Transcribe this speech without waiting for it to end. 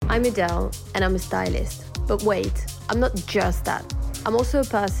I'm Adele and I'm a stylist. But wait, I'm not just that. I'm also a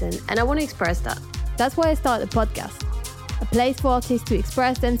person and I want to express that. That's why I started a podcast. A place for artists to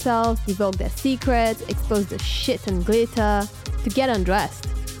express themselves, divulge their secrets, expose the shit and glitter, to get undressed.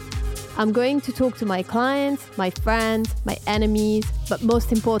 I'm going to talk to my clients, my friends, my enemies, but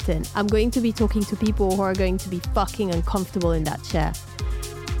most important, I'm going to be talking to people who are going to be fucking uncomfortable in that chair.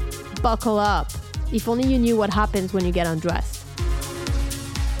 Buckle up. If only you knew what happens when you get undressed.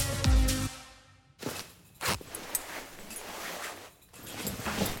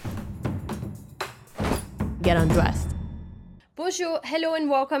 Get undressed. Bonjour, hello and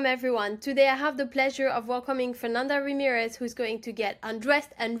welcome everyone. Today I have the pleasure of welcoming Fernanda Ramirez, who's going to get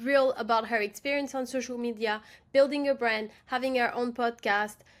undressed and real about her experience on social media, building a brand, having her own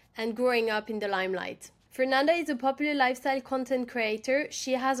podcast, and growing up in the limelight. Fernanda is a popular lifestyle content creator.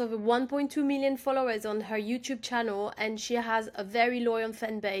 She has over 1.2 million followers on her YouTube channel, and she has a very loyal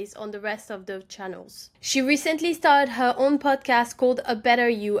fan base on the rest of the channels. She recently started her own podcast called A Better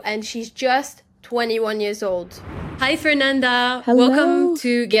You, and she's just 21 years old. Hi, Fernanda. Hello. Welcome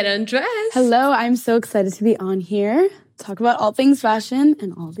to Get Undressed. Hello. I'm so excited to be on here. Talk about all things fashion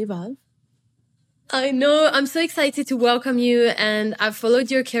and all the above. I know. I'm so excited to welcome you. And I've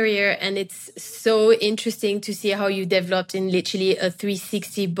followed your career and it's so interesting to see how you developed in literally a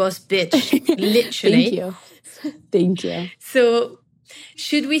 360 boss bitch. Literally. Thank you. Thank you. So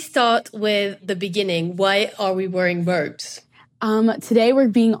should we start with the beginning? Why are we wearing robes? Today we're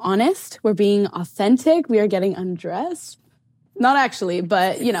being honest, we're being authentic, we are getting undressed. Not actually,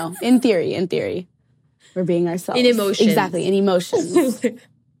 but you know, in theory, we're being ourselves. In emotions. Exactly, in emotions.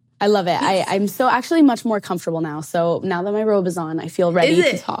 I love it. I'm so actually much more comfortable now. So now that my robe is on, I feel ready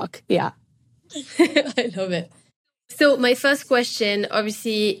to talk. Yeah. I love it. So my first question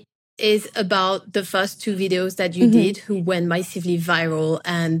obviously is about the first two videos that you did who went massively viral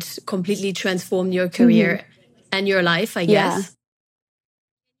and completely transformed your career and your life, I guess. Yeah.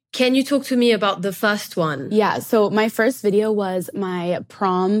 Can you talk to me about the first one? Yeah, so my first video was my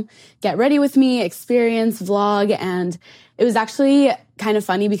prom get ready with me experience vlog, and it was actually kind of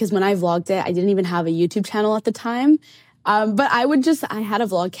funny because when I vlogged it, I didn't even have a YouTube channel at the time. But I had a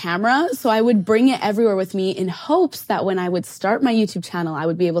vlog camera, so I would bring it everywhere with me in hopes that when I would start my YouTube channel, I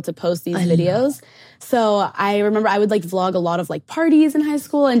would be able to post these videos. So I remember I would vlog a lot of parties in high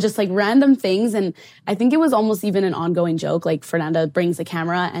school and just random things. And I think it was almost even an ongoing joke. Fernanda brings a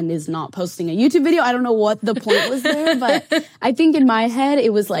camera and is not posting a YouTube video. I don't know what the point was there, but I think in my head,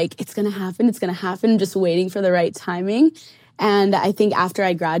 it was it's going to happen, just waiting for the right timing. And I think after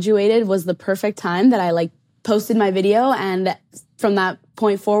I graduated was the perfect time that I posted my video, and from that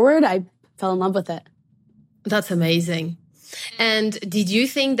point forward, I fell in love with it. That's amazing. And did you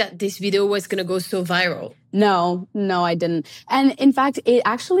think that this video was going to go so viral? No, I didn't. And in fact, it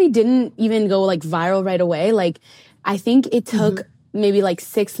actually didn't even go viral right away. I think it took maybe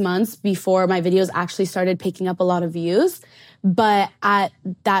 6 months before my videos actually started picking up a lot of views. But at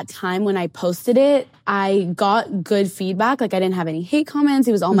that time when I posted it, I got good feedback. I didn't have any hate comments.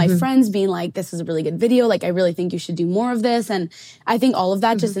 It was all my friends being this is a really good video. I really think you should do more of this. And I think all of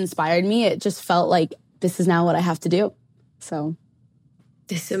that just inspired me. It just felt like this is now what I have to do. So.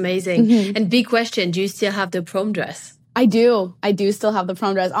 This is amazing. And big question, do you still have the prom dress? I do still have the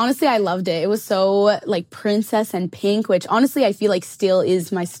prom dress. Honestly, I loved it. It was so princess and pink, which honestly I feel still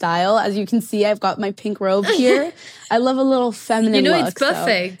is my style. As you can see, I've got my pink robe here. I love a little feminine look. It's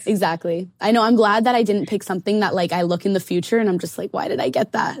perfect. So, exactly. I know. I'm glad that I didn't pick something that I look in the future and I'm just why did I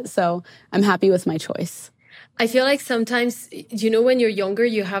get that? So I'm happy with my choice. I feel sometimes, when you're younger,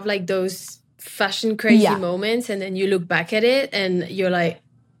 you have those fashion crazy moments and then you look back at it and you're like,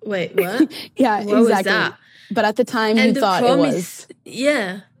 wait, what? Yeah, what was that? But at the time, you thought it was.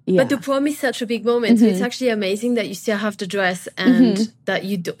 Yeah. But the prom is such a big moment. So it's actually amazing that you still have the dress and that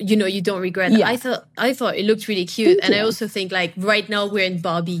you don't regret it. Yeah. I thought it looked really cute. And I also think right now we're in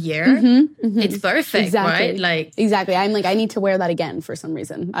Barbie year. It's perfect, exactly. right? Exactly. I'm I need to wear that again for some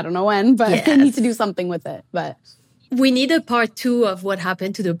reason. I don't know when, but I need to do something with it. But we need a part 2 of what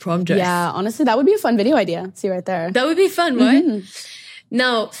happened to the prom dress. Yeah, honestly, that would be a fun video idea. See right there. That would be fun, right?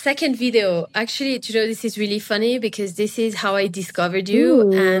 Now, second video, actually, this is really funny because this is how I discovered you.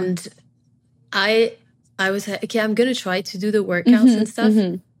 Ooh. And I was like, okay, I'm going to try to do the workouts and stuff.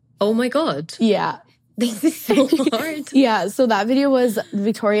 Oh my God. Yeah. This is so hard. Yeah. So that video was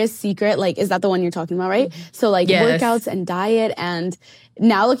Victoria's Secret. Is that the one you're talking about, right? So yes. Workouts and diet. And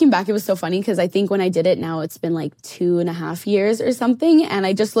now looking back, it was so funny because I think when I did it now, it's been 2.5 years or something. And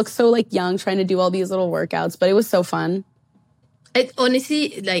I just look so young trying to do all these little workouts, but it was so fun. It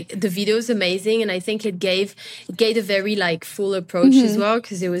honestly, like, the video is amazing, and I think it gave a very like full approach as well,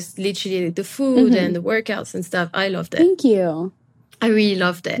 because it was literally the food and the workouts and stuff. I loved it. Thank you. I really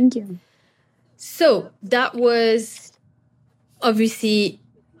loved it. Thank you. So that was obviously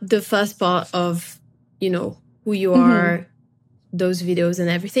the first part of, you know, who you are, those videos and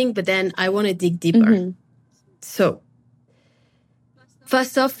everything. But then I want to dig deeper. So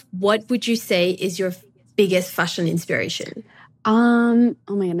first off, what would you say is your biggest fashion inspiration? Oh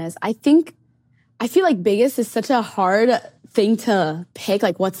my goodness. I feel like biggest is such a hard thing to pick.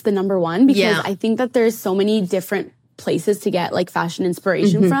 Like, what's the number one? Because I think that there's so many different places to get like fashion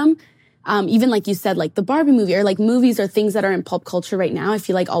inspiration from. Even like you said, like the Barbie movie, or like movies or things that are in pop culture right now, I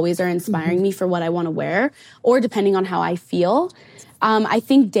feel like always are inspiring me for what I want to wear, or depending on how I feel. I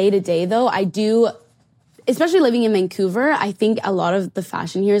think day to day though, I do, especially living in Vancouver, I think a lot of the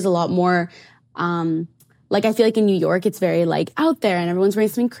fashion here is a lot more, like, I feel like in New York, it's very, like, out there and everyone's wearing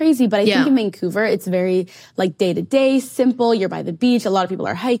something crazy. But I think in Vancouver, it's very, like, day-to-day, simple. You're by the beach. A lot of people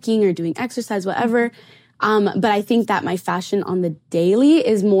are hiking or doing exercise, whatever. But I think that my fashion on the daily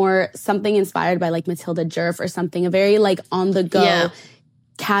is more something inspired by, like, Matilda Djerf or something. A very, like, on-the-go,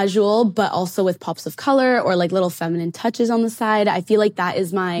 casual, but also with pops of color or, like, little feminine touches on the side. I feel like that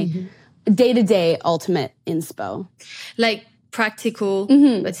is my day-to-day ultimate inspo. Like, practical,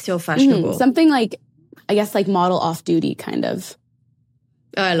 but still fashionable. Something like, I guess, like model off duty kind of.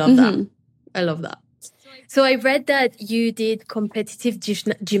 Oh, I love that. I love that. So I read that you did competitive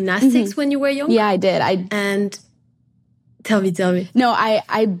gymnastics when you were young. Yeah, I did. And tell me. No,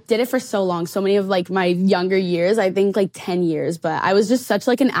 I did it for so long. So many of like my younger years, I think like 10 years, but I was just such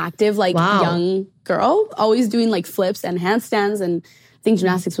like an active, like young girl, always doing like flips and handstands, and I think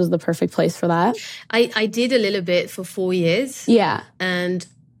gymnastics was the perfect place for that. I did a little bit for 4 years. Yeah. And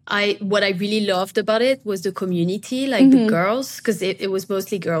what I really loved about it was the community, like the girls, because it was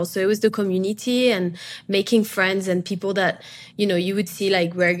mostly girls. So it was the community and making friends and people that, you know, you would see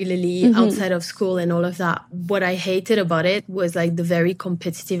like regularly outside of school and all of that. What I hated about it was like the very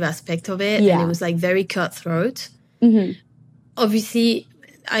competitive aspect of it. And it was like very cutthroat. Obviously,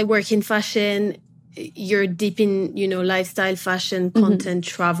 I work in fashion. You're deep in, you know, lifestyle, fashion, content,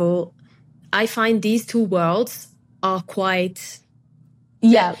 travel. I find these two worlds are quite...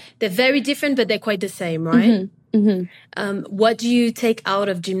 They're very different, but they're quite the same, right? What do you take out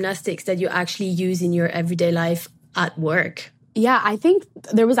of gymnastics that you actually use in your everyday life at work? Yeah, I think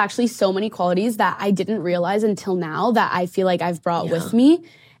there was actually so many qualities that I didn't realize until now that I feel like I've brought with me.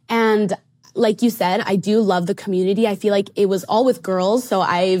 And like you said, I do love the community. I feel like it was all with girls. So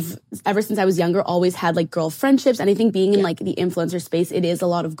I've, ever since I was younger, always had like girl friendships. And I think being in like the influencer space, it is a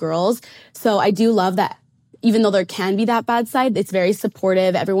lot of girls. So I do love that. Even though there can be that bad side, it's very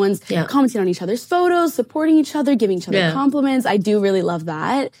supportive. Everyone's commenting on each other's photos, supporting each other, giving each other compliments. I do really love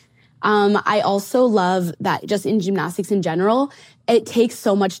that. I also love that just in gymnastics in general, it takes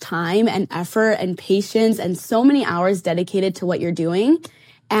so much time and effort and patience and so many hours dedicated to what you're doing.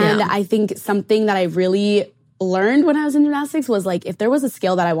 And I think something that I really learned when I was in gymnastics was like, if there was a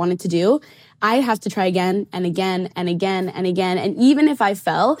skill that I wanted to do, I'd have to try again and again and again and again. And even if I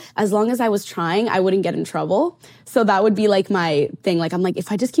fell, as long as I was trying, I wouldn't get in trouble. So that would be like my thing. Like, I'm like,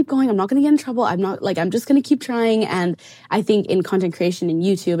 if I just keep going, I'm not going to get in trouble. I'm just going to keep trying. And I think in content creation and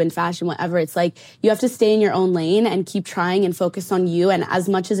YouTube and fashion, whatever, it's like you have to stay in your own lane and keep trying and focus on you. And as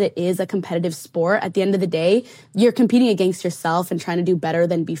much as it is a competitive sport, at the end of the day, you're competing against yourself and trying to do better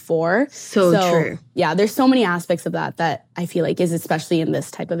than before. So true. Yeah, there's so many aspects of that I feel like is especially in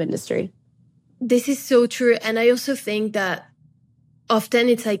this type of industry. This is so true. And I also think that often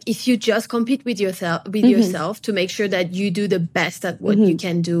it's like if you just compete with yourself to make sure that you do the best at what you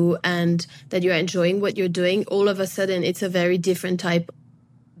can do and that you're enjoying what you're doing, all of a sudden it's a very different type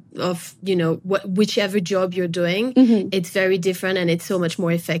of, you know, whichever job you're doing, it's very different and it's so much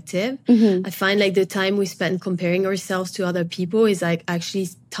more effective. I find like the time we spend comparing ourselves to other people is like actually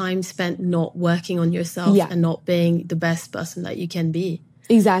time spent not working on yourself and not being the best person that you can be.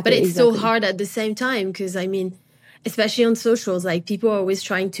 Exactly. But it's so hard at the same time because, I mean, especially on socials, like people are always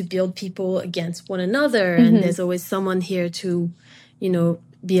trying to build people against one another. And there's always someone here to, you know,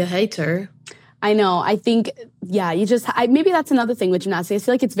 be a hater. I know. I think, maybe that's another thing with gymnastics. I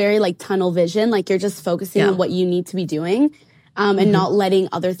feel like it's very like tunnel vision. Like you're just focusing on what you need to be doing and not letting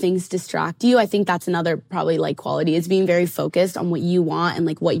other things distract you. I think that's another probably like quality is being very focused on what you want and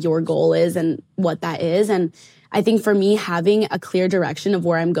like what your goal is and what that is. And I think for me, having a clear direction of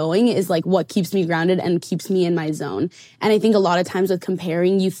where I'm going is like what keeps me grounded and keeps me in my zone. And I think a lot of times with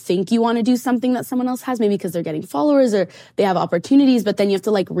comparing, you think you want to do something that someone else has, maybe because they're getting followers or they have opportunities, but then you have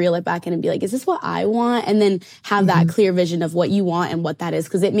to like reel it back in and be like, is this what I want? And then have that clear vision of what you want and what that is,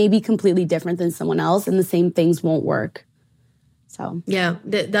 because it may be completely different than someone else and the same things won't work. So yeah,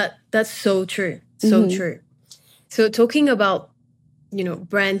 that's so true. So true. So talking about,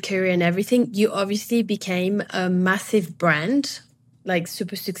 brand, career and everything, you obviously became a massive brand, like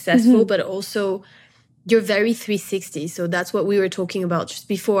super successful, but also you're very 360. So that's what we were talking about just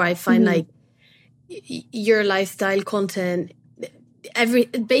before. I find like your lifestyle content,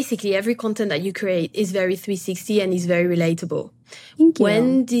 basically every content that you create is very 360 and is very relatable. Thank you.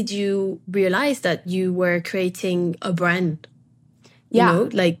 When did you realize that you were creating a brand? Yeah.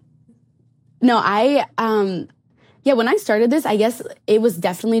 When I started this, I guess it was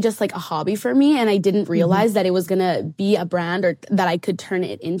definitely just like a hobby for me. And I didn't realize that it was going to be a brand or that I could turn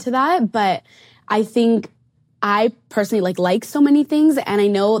it into that. But I think I personally like so many things. And I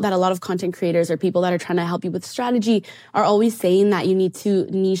know that a lot of content creators or people that are trying to help you with strategy are always saying that you need to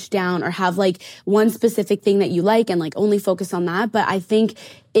niche down or have like one specific thing that you like and like only focus on that. But I think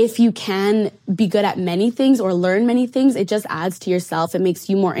if you can be good at many things or learn many things, it just adds to yourself. It makes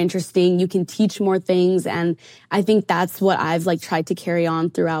you more interesting. You can teach more things. And I think that's what I've like tried to carry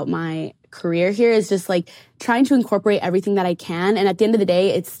on throughout my career here, is just like trying to incorporate everything that I can. And at the end of the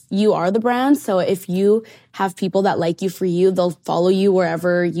day, you are the brand. So if you have people that like you for you, they'll follow you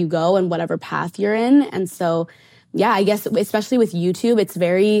wherever you go and whatever path you're in. And so, yeah, I guess especially with YouTube, it's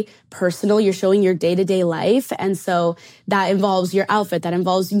very personal. You're showing your day-to-day life. And so that involves your outfit. That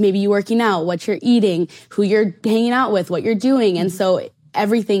involves maybe you working out, what you're eating, who you're hanging out with, what you're doing. And so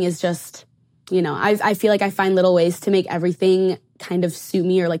everything is just, I feel like I find little ways to make everything kind of suit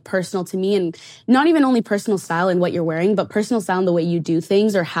me or like personal to me, and not even only personal style in what you're wearing, but personal style in the way you do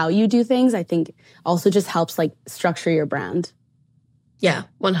things or how you do things. I think also just helps like structure your brand. Yeah,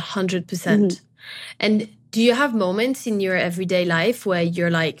 100%. And do you have moments in your everyday life where you're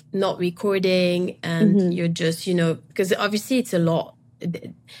like not recording and you're just, because obviously it's a lot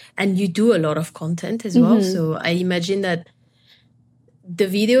and you do a lot of content as well. So I imagine that the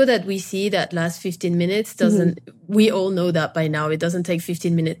video that we see that lasts 15 minutes we all know that by now, it doesn't take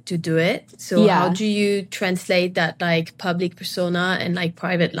 15 minutes to do it. So how do you translate that like public persona and like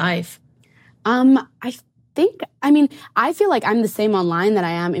private life? I feel like I'm the same online that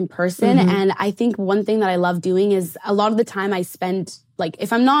I am in person. And I think one thing that I love doing is a lot of the time I spend, like,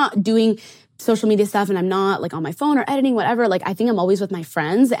 if I'm not doing social media stuff and I'm not like on my phone or editing, whatever, like I think I'm always with my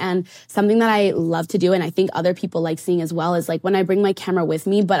friends. And something that I love to do, and I think other people like seeing as well, is like when I bring my camera with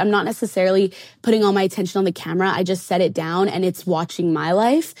me, but I'm not necessarily putting all my attention on the camera. I just set it down and it's watching my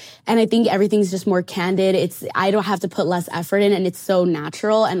life. And I think everything's just more candid. I don't have to put less effort in, and it's so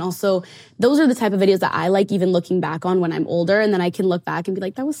natural. And also those are the type of videos that I like, even looking back on when I'm older, and then I can look back and be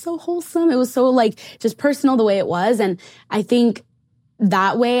like, that was so wholesome. It was so like just personal the way it was. And I think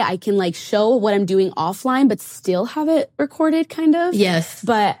that way I can like show what I'm doing offline, but still have it recorded kind of. Yes.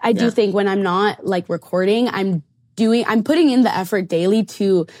 But I do think when I'm not like recording, I'm putting in the effort daily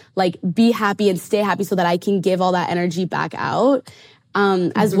to like be happy and stay happy so that I can give all that energy back out.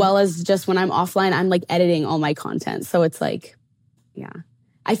 As well as just when I'm offline, I'm like editing all my content. So it's like, yeah.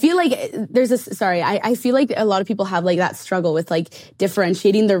 I feel like I feel like a lot of people have like that struggle with like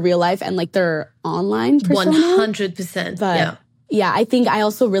differentiating their real life and like their online persona. 100%. But yeah, I think I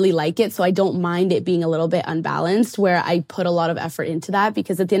also really like it. So I don't mind it being a little bit unbalanced, where I put a lot of effort into that,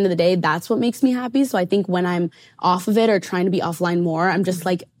 because at the end of the day, that's what makes me happy. So I think when I'm off of it or trying to be offline more, I'm just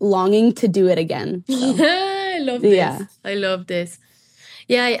like longing to do it again. So. I love this. Yeah. I love this.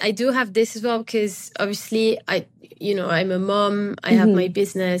 Yeah, I do have this as well, because obviously I'm a mom, I have my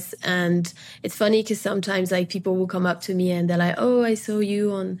business, and it's funny because sometimes like people will come up to me and they're like, oh, I saw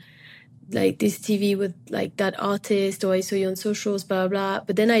you on like this TV with like that artist, or I saw you on socials, blah, blah.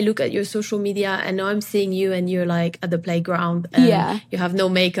 But then I look at your social media and now I'm seeing you and you're like at the playground and you have no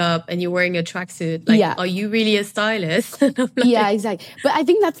makeup and you're wearing a tracksuit. Like, are you really a stylist? Like, yeah, exactly. But I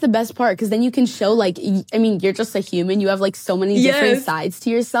think that's the best part, because then you can show like, you're just a human. You have like so many different sides to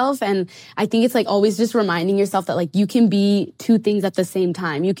yourself. And I think it's like always just reminding yourself that like you can be two things at the same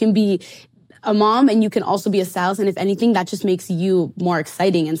time. You can be a mom and you can also be a stylist. And if anything, that just makes you more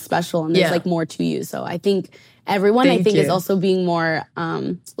exciting and special. And there's like more to you. So I think everyone, is also being more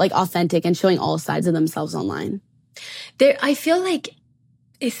like authentic and showing all sides of themselves online. I feel like,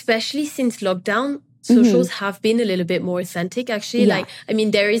 especially since lockdown, socials have been a little bit more authentic, actually. Like, I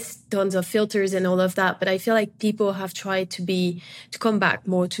mean, there is tons of filters and all of that, but I feel like people have tried to come back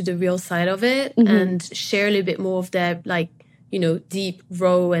more to the real side of it and share a little bit more of their, like, you know, deep,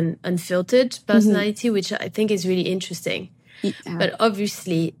 raw and unfiltered personality, which I think is really interesting. Yeah. But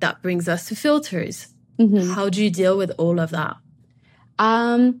obviously that brings us to filters. How do you deal with all of that?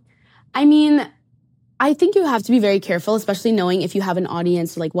 I mean, I think you have to be very careful, especially knowing if you have an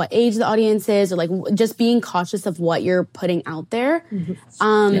audience, like what age the audience is, or like just being cautious of what you're putting out there.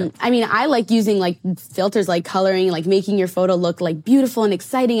 I mean, I like using like filters, like coloring, like making your photo look like beautiful and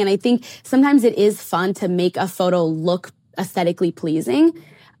exciting. And I think sometimes it is fun to make a photo look aesthetically pleasing.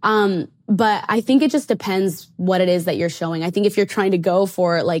 But I think it just depends what it is that you're showing. I think if you're trying to go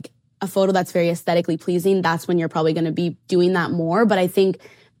for like a photo that's very aesthetically pleasing, that's when you're probably going to be doing that more. But I think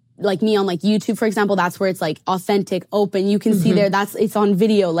like me on like YouTube, for example, that's where it's like authentic, open. You can see there, it's on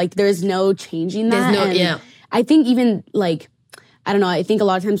video. Like there's no changing that. I think even like, I don't know, I think a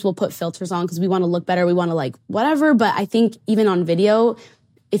lot of times we'll put filters on because we want to look better. We want to like whatever. But I think even on video,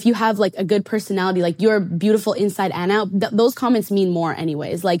 if you have like a good personality, like you're beautiful inside and out, those comments mean more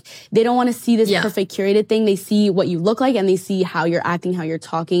anyways. Like they don't want to see this perfect curated thing. They see what you look like and they see how you're acting, how you're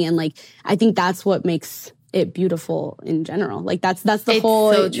talking. And like, I think that's what makes it beautiful in general. Like that's the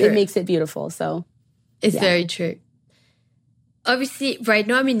whole, so it makes it beautiful. So it's very true. Obviously, right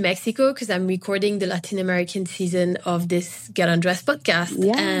now I'm in Mexico because I'm recording the Latin American season of this Get Undressed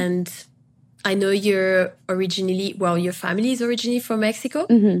podcast. And I know you're originally, well, your family is originally from Mexico.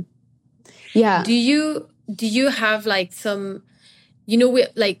 Yeah. Do you have like some, you know,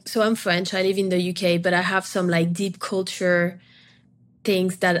 so I'm French, I live in the UK, but I have some like deep culture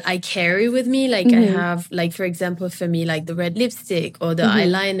things that I carry with me. Like I have, like, for example, for me, like the red lipstick or the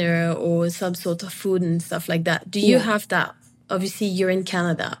eyeliner or some sort of food and stuff like that. Do you have that? Obviously, you're in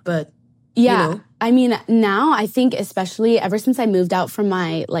Canada, but you know. I mean, now I think especially ever since I moved out from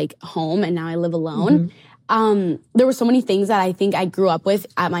my like home and now I live alone, there were so many things that I think I grew up with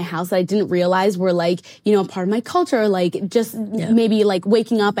at my house that I didn't realize were like, you know, part of my culture, like just maybe like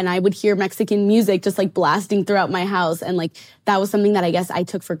waking up and I would hear Mexican music just like blasting throughout my house. And like, that was something that I guess I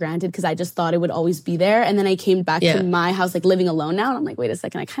took for granted because I just thought it would always be there. And then I came back to my house, like living alone now. And I'm like, wait a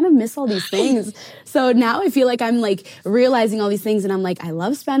second, I kind of miss all these things. So now I feel like I'm like realizing all these things. And I'm like, I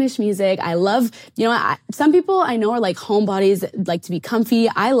love Spanish music. I love, you know, some people I know are like homebodies, like to be comfy.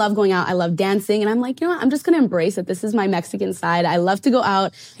 I love going out. I love dancing. And I'm like, you know what? I'm just going to embrace it. This is my Mexican side. I love to go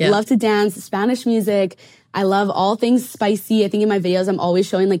out, love to dance, Spanish music. I love all things spicy. I think in my videos, I'm always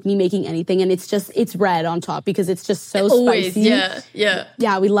showing like me making anything and it's red on top because it's just so spicy.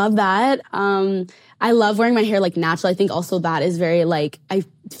 Yeah, we love that. I love wearing my hair like natural. I think also that is very like, I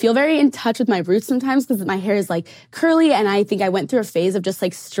feel very in touch with my roots sometimes because my hair is like curly and I think I went through a phase of just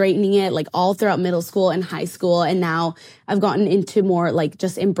like straightening it like all throughout middle school and high school. And now I've gotten into more like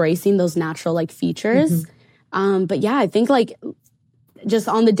just embracing those natural like features. But yeah, I think like just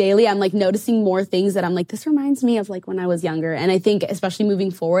on the daily, I'm like noticing more things that I'm like, this reminds me of like when I was younger. And I think especially moving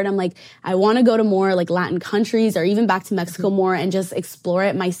forward, I'm like, I want to go to more like Latin countries or even back to Mexico more and just explore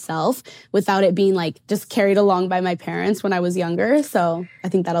it myself without it being like just carried along by my parents when I was younger. So I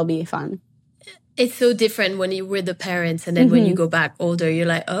think that'll be fun. It's so different when you were the parents and then when you go back older, you're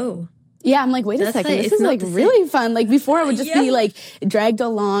like, oh. Yeah, I'm like, wait a second, this is like really fun. Like before I would just be like dragged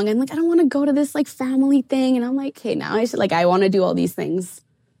along and like, I don't want to go to this like family thing. And I'm like, hey, now I want to do all these things.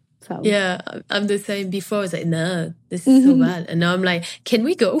 So yeah, I'm the same. Before I was like, no, this is so bad. And now I'm like, can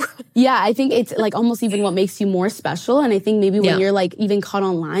we go? Yeah, I think it's like almost even what makes you more special. And I think maybe when you're like even caught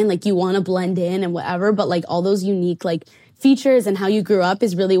online, like you want to blend in and whatever, but like all those unique like features and how you grew up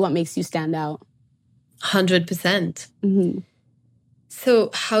is really what makes you stand out. 100%.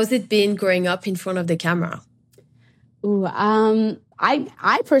 So how's it been growing up in front of the camera? Ooh, I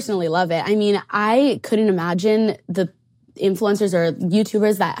personally love it. I mean, I couldn't imagine the influencers or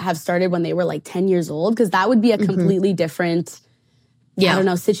YouTubers that have started when they were like 10 years old, because that would be a completely different, I don't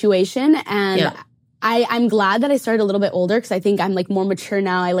know, situation. And I'm glad that I started a little bit older because I think I'm like more mature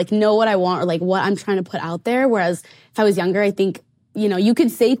now. I like know what I want or like what I'm trying to put out there. Whereas if I was younger, I think, you know, you could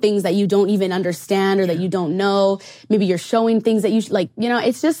say things that you don't even understand or that you don't know. Maybe you're showing things that you like, you know,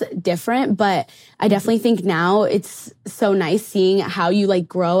 it's just different. But I definitely think now it's so nice seeing how you like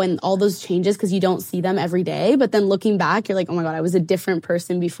grow and all those changes because you don't see them every day. But then looking back, you're like, oh my God, I was a different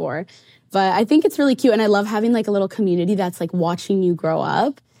person before. But I think it's really cute. And I love having like a little community that's like watching you grow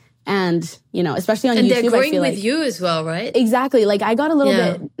up. And especially on YouTube. And they're growing I feel with you as well, right? Exactly. Like I got a little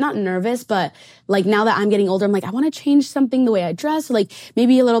bit, not nervous, but like now that I'm getting older, I'm like, I want to change something the way I dress, or like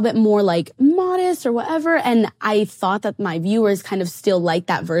maybe a little bit more like modest or whatever. And I thought that my viewers kind of still like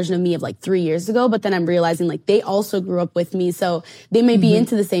that version of me of like 3 years ago. But then I'm realizing like they also grew up with me. So they may be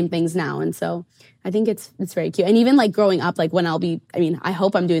into the same things now. And so I think it's very cute. And even like growing up, like when I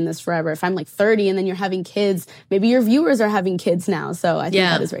hope I'm doing this forever. If I'm like 30 and then you're having kids, maybe your viewers are having kids now. So I think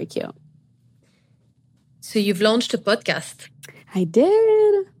that is very cute. So you've launched a podcast. I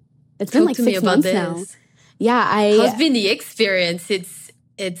did. It's been like 6 months now. Yeah, how's been the experience? It's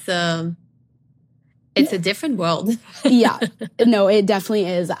a different world. Yeah, no, it definitely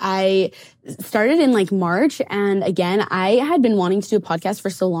is. I started in like March, and again, I had been wanting to do a podcast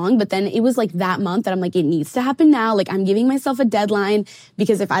for so long, but then it was like that month that I'm like, it needs to happen now. Like I'm giving myself a deadline,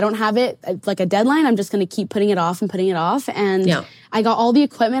 because if I don't have it like a deadline, I'm just going to keep putting it off and putting it off. And I got all the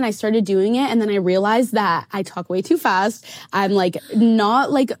equipment. I started doing it. And then I realized that I talk way too fast. I'm like,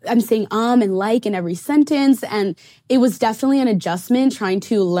 not like I'm saying and like in every sentence. And it was definitely an adjustment trying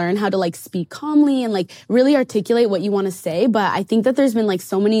to learn how to like speak calmly and like really articulate what you want to say. But I think that there's been like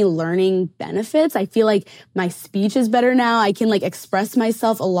so many learning benefits. I feel like my speech is better now. I can like express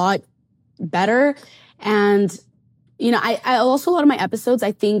myself a lot better. And I also, a lot of my episodes,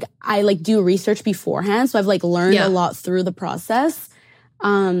 I think I like do research beforehand. So I've like learned a lot through the process.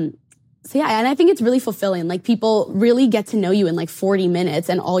 So yeah, and I think it's really fulfilling. Like people really get to know you in like 40 minutes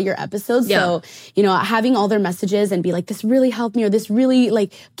and all your episodes. So, having all their messages and be like, this really helped me, or this really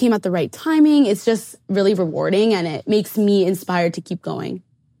like came at the right timing. It's just really rewarding, and it makes me inspired to keep going.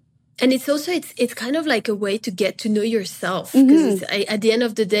 And it's also, it's kind of like a way to get to know yourself. Because at the end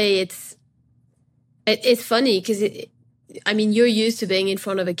of the day, it's funny because you're used to being in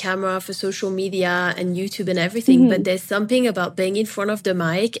front of a camera for social media and YouTube and everything, but there's something about being in front of the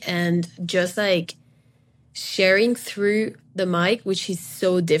mic and just like sharing through the mic, which is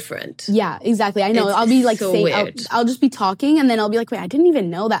so different. Yeah, exactly. I know. I'll be like, so I'll just be talking, and then I'll be like, wait, I didn't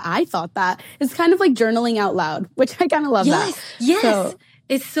even know that I thought that. It's kind of like journaling out loud, which I kind of love that. Yes. So,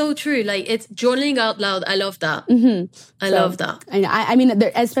 it's so true. Like it's journaling out loud. I love that. I love that. I mean,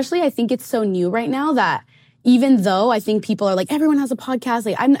 especially I think it's so new right now that even though I think people are like, everyone has a podcast,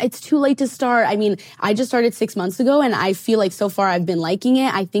 like it's too late to start. I mean, I just started 6 months ago, and I feel like so far I've been liking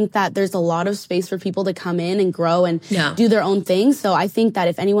it. I think that there's a lot of space for people to come in and grow and do their own thing. So I think that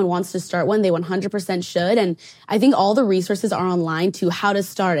if anyone wants to start one, they 100% should. And I think all the resources are online to how to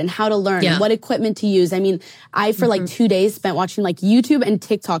start and how to learn and what equipment to use. I mean, I for like 2 days spent watching like YouTube and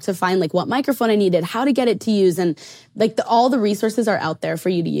TikTok to find like what microphone I needed, how to get it to use. And like all the resources are out there for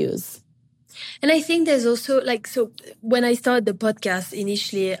you to use. And I think there's also like, so when I started the podcast,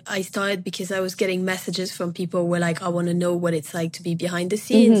 initially I started because I was getting messages from people who were like, I want to know what it's like to be behind the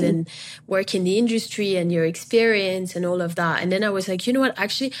scenes and work in the industry and your experience and all of that. And then I was like, you know what,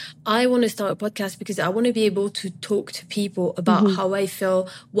 actually, I want to start a podcast because I want to be able to talk to people about how I feel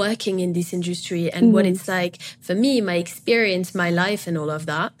working in this industry and what it's like for me, my experience, my life and all of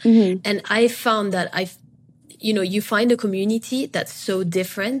that. And I found that you find a community that's so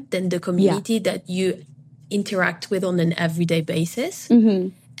different than the community that you interact with on an everyday basis.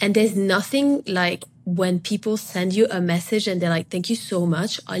 And there's nothing like when people send you a message and they're like, thank you so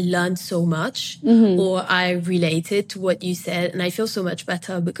much. I learned so much, or I related to what you said. And I feel so much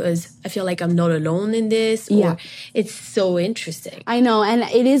better because I feel like I'm not alone in this. Or it's so interesting. I know. And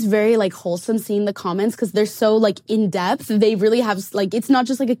it is very like wholesome seeing the comments because they're so like in depth. They really have like, it's not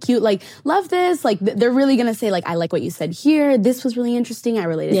just like a cute, like, love this. Like they're really going to say like, I like what you said here. This was really interesting. I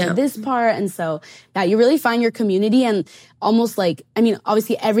related to this part. And so you really find your community, and almost like, I mean,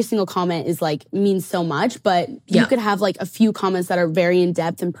 obviously every single comment is like means so much, but you could have like a few comments that are very in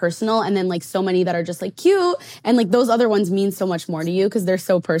depth and personal, and then like so many that are just like cute, and like those other ones mean so much more to you because they're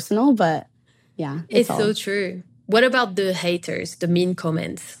so personal. But yeah, it's so true. What about the haters, the mean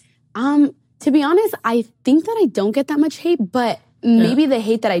comments? To be honest, I think that I don't get that much hate, but maybe the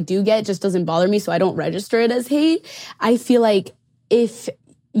hate that I do get just doesn't bother me, so I don't register it as hate. I feel like if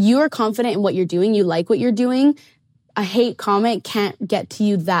you are confident in what you're doing, you like what you're doing, a hate comment can't get to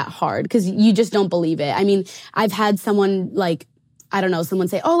you that hard because you just don't believe it. I mean, I've had someone like, I don't know, someone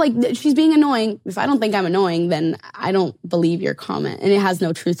say, oh, like she's being annoying. If I don't think I'm annoying, then I don't believe your comment, and it has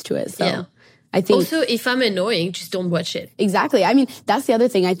no truth to it. So I think also, if I'm annoying, just don't watch it. Exactly. I mean, that's the other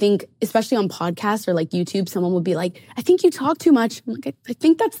thing. I think, especially on podcasts or like YouTube, someone would be like, I think you talk too much. I'm like, I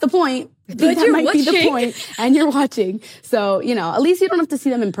think that's the point. I think that might be the point. And you're watching. So, at least you don't have to see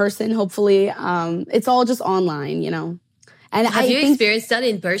them in person, hopefully. It's all just online, And have you experienced that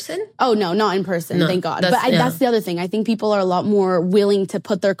in person? Oh, no, not in person. No, thank God. But that's the other thing. I think people are a lot more willing to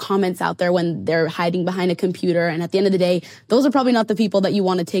put their comments out there when they're hiding behind a computer. And at the end of the day, those are probably not the people that you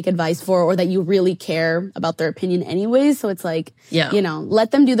want to take advice for or that you really care about their opinion anyways. So it's like, you know,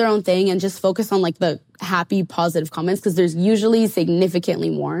 let them do their own thing and just focus on like the happy, positive comments because there's usually significantly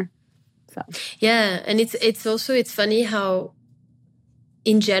more. So. Yeah. And it's funny how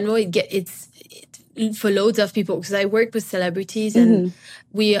in general it's for loads of people, because I work with celebrities and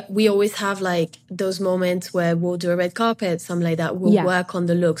we always have like those moments where we'll do a red carpet, something like that. We'll work on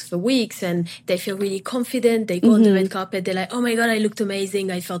the looks for weeks and they feel really confident. They go on the red carpet. They're like, oh my God, I looked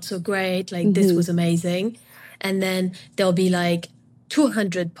amazing. I felt so great. Like this was amazing. And then there'll be like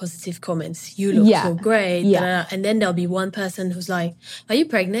 200 positive comments. You look so great. And then there'll be one person who's like, are you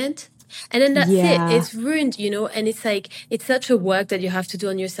pregnant? And then that's it. It's ruined, you know, and it's like, it's such a work that you have to do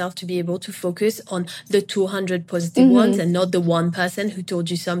on yourself to be able to focus on the 200 positive ones and not the one person who told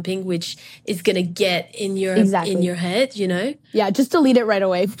you something which is going to get in your in your head, you know? Yeah, just delete it right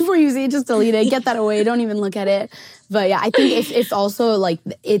away. Before you see it, just delete it. Get that away. Don't even look at it. But yeah, I think if also like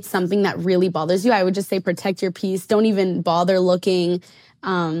it's something that really bothers you, I would just say protect your peace. Don't even bother looking.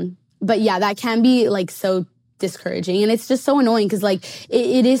 But yeah, that can be like so discouraging. And it's just so annoying because like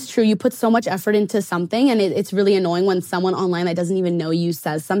it is true. You put so much effort into something and it's really annoying when someone online that doesn't even know you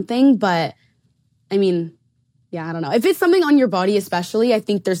says something. But I mean, yeah, I don't know. If it's something on your body especially, I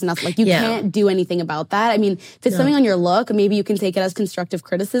think there's nothing, like you can't do anything about that. I mean, if it's something on your look, maybe you can take it as constructive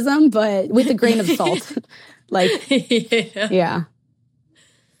criticism, but with a grain of salt. Like, yeah.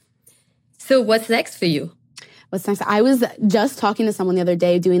 So what's next for you? What's next? I was just talking to someone the other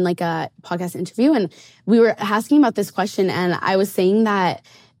day doing like a podcast interview and we were asking about this question and I was saying that,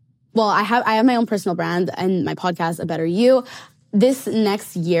 well, I have my own personal brand and my podcast, A Better You. This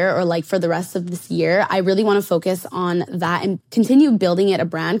next year or like for the rest of this year, I really want to focus on that and continue building it a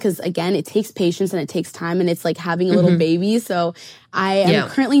brand because again, it takes patience and it takes time and it's like having a little baby. So I am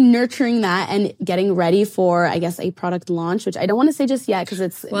currently nurturing that and getting ready for, I guess, a product launch, which I don't want to say just yet because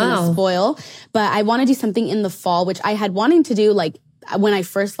it's going to spoil, but I want to do something in the fall, which I had wanting to do like when I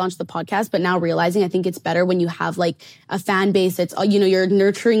first launched the podcast, but now realizing I think it's better when you have like a fan base. It's, you know, you're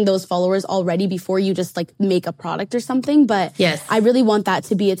nurturing those followers already before you just like make a product or something. But I really want that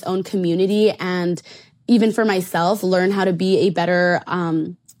to be its own community. And even for myself, learn how to be a better,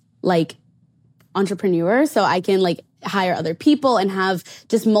 like entrepreneur. So I can like hire other people and have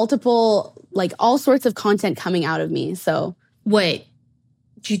just multiple, like all sorts of content coming out of me. So wait.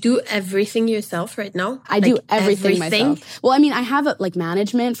 Do you do everything yourself right now? I do everything myself. Well, I mean, I have like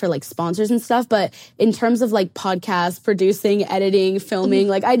management for like sponsors and stuff, but in terms of like podcasts, producing, editing, filming,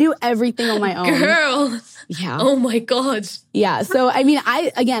 like I do everything on my own. Girl. Yeah. Oh my God. Yeah. So, I mean,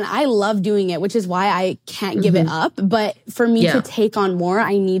 I love doing it, which is why I can't give it up. But for me to take on more,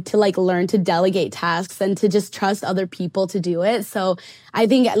 I need to like learn to delegate tasks and to just trust other people to do it. So I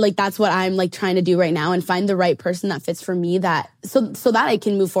think like that's what I'm like trying to do right now and find the right person that fits for me so that I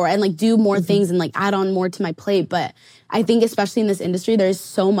can move forward and like do more things and like add on more to my plate. But I think especially in this industry, there's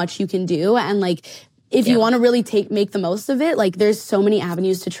so much you can do. And like, if you want to really make the most of it, like there's so many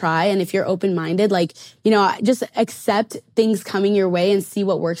avenues to try. And if you're open-minded, like, you know, just accept things coming your way and see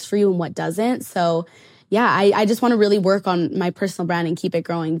what works for you and what doesn't. So yeah, I just want to really work on my personal brand and keep it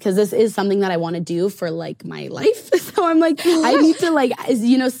growing because this is something that I want to do for like my life. So I'm like, I need to like,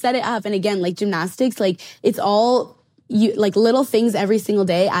 you know, set it up. And again, like gymnastics, like it's all like little things every single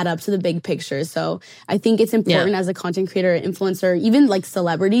day add up to the big picture. So I think it's important as a content creator, influencer, even like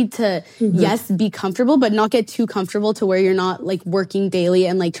celebrity to, yes, be comfortable, but not get too comfortable to where you're not like working daily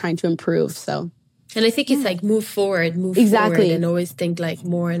and like trying to improve. So. And I think it's like move forward and always think like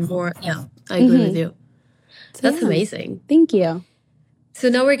more and more. Yeah, I agree with you. So that's amazing. Thank you. So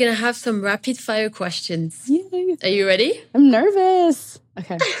now we're going to have some rapid fire questions. Yay. Are you ready? I'm nervous.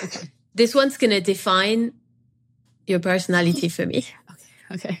 Okay. This one's going to define your personality for me.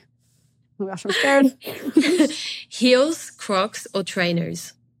 Okay. Oh my gosh, I'm scared. Heels, Crocs, or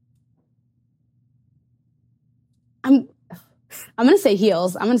trainers? I'm going to say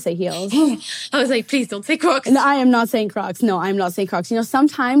heels. I was like, please don't say Crocs. No, I am not saying Crocs. No, I'm not saying Crocs. You know,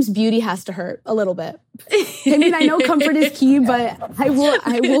 sometimes beauty has to hurt a little bit. I mean, I know comfort is key, but I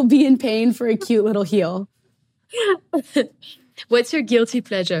will be in pain for a cute little heel. What's your guilty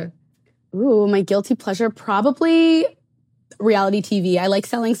pleasure? Ooh, my guilty pleasure, probably reality TV. I like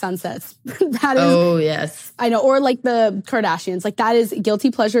selling sunsets. That is, oh, yes. I know. Or like the Kardashians. Like that is guilty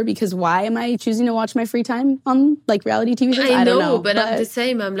pleasure because why am I choosing to watch my free time on like reality TV shows? I don't know. But I'm the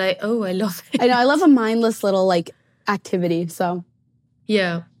same. I'm like, oh, I love it. I know. I love a mindless little like activity. So.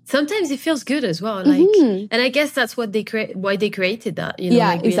 Yeah. sometimes it feels good as well. Like, and I guess that's what why they created that, you know, Yeah,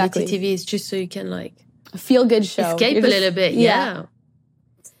 like exactly. reality TV is just so you can like A feel-good show. escape a little bit. Yeah.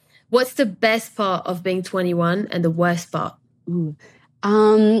 What's the best part of being 21 and the worst part?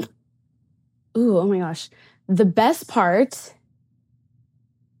 Oh my gosh. The best part,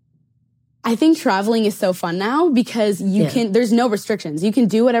 I think traveling is so fun now because there's no restrictions. You can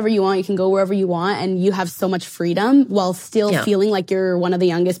do whatever you want. You can go wherever you want and you have so much freedom while still feeling like you're one of the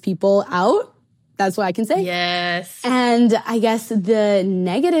youngest people out. That's what I can say. Yes. And I guess the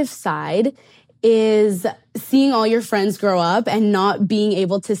negative side is seeing all your friends grow up and not being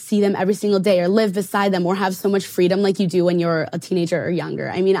able to see them every single day or live beside them or have so much freedom like you do when you're a teenager or younger.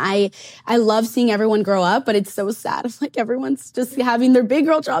 I mean, I love seeing everyone grow up, but it's so sad. It's like everyone's just having their big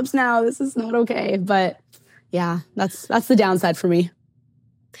girl jobs now. This is not okay. But yeah, that's the downside for me.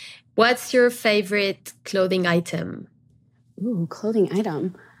 What's your favorite clothing item? Ooh, clothing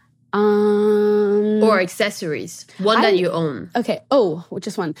item. Or accessories. One that you own. Okay. Oh,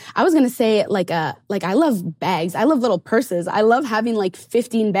 just one. I was going to say like I love bags. I love little purses. I love having like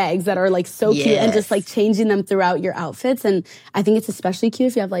 15 bags that are like so cute and just like changing them throughout your outfits. And I think it's especially cute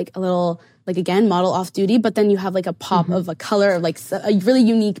if you have like a little, like again, model off duty, but then you have like a pop of a color of like a really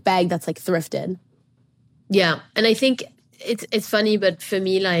unique bag that's like thrifted. Yeah. And I think it's funny, but for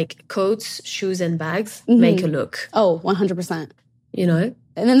me, like coats, shoes and bags make a look. Oh, 100%. You know?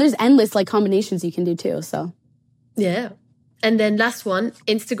 And then there's endless like combinations you can do too. So yeah. And then last one,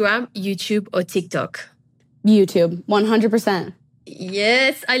 Instagram, YouTube or TikTok? YouTube, 100%.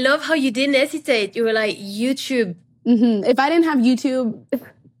 Yes. I love how you didn't hesitate. You were like, YouTube. If I didn't have YouTube,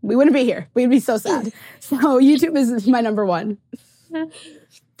 we wouldn't be here. We'd be so sad. So YouTube is my number one.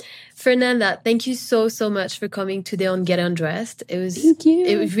 Fernanda, thank you so much for coming today on Get Undressed. Thank you.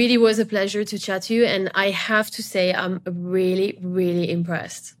 It really was a pleasure to chat to you. And I have to say, I'm really, really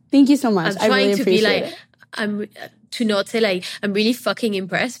impressed. Thank you so much. I'm trying to be like, to not say like, I'm really fucking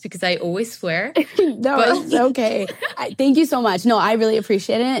impressed because I always swear. No, it's okay. Thank you so much. No, I really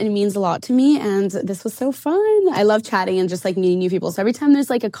appreciate it. And it means a lot to me. And this was so fun. I love chatting and just like meeting new people. So every time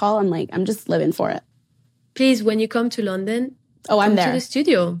there's like a call, I'm just living for it. Please, when you come to London, I'm there. To the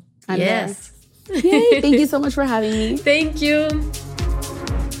studio. I'm there. Yay, thank you so much for having me. Thank you.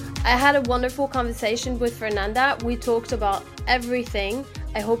 I had a wonderful conversation with Fernanda. We talked about everything.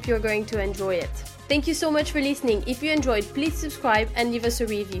 I hope you're going to enjoy it. Thank you so much for listening. If you enjoyed, please subscribe and leave us a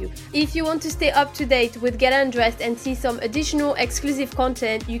review. If you want to stay up to date with Get Undressed and see some additional exclusive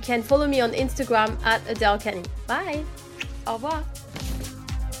content, you can follow me on Instagram @Adele Kenny. Bye. Au revoir.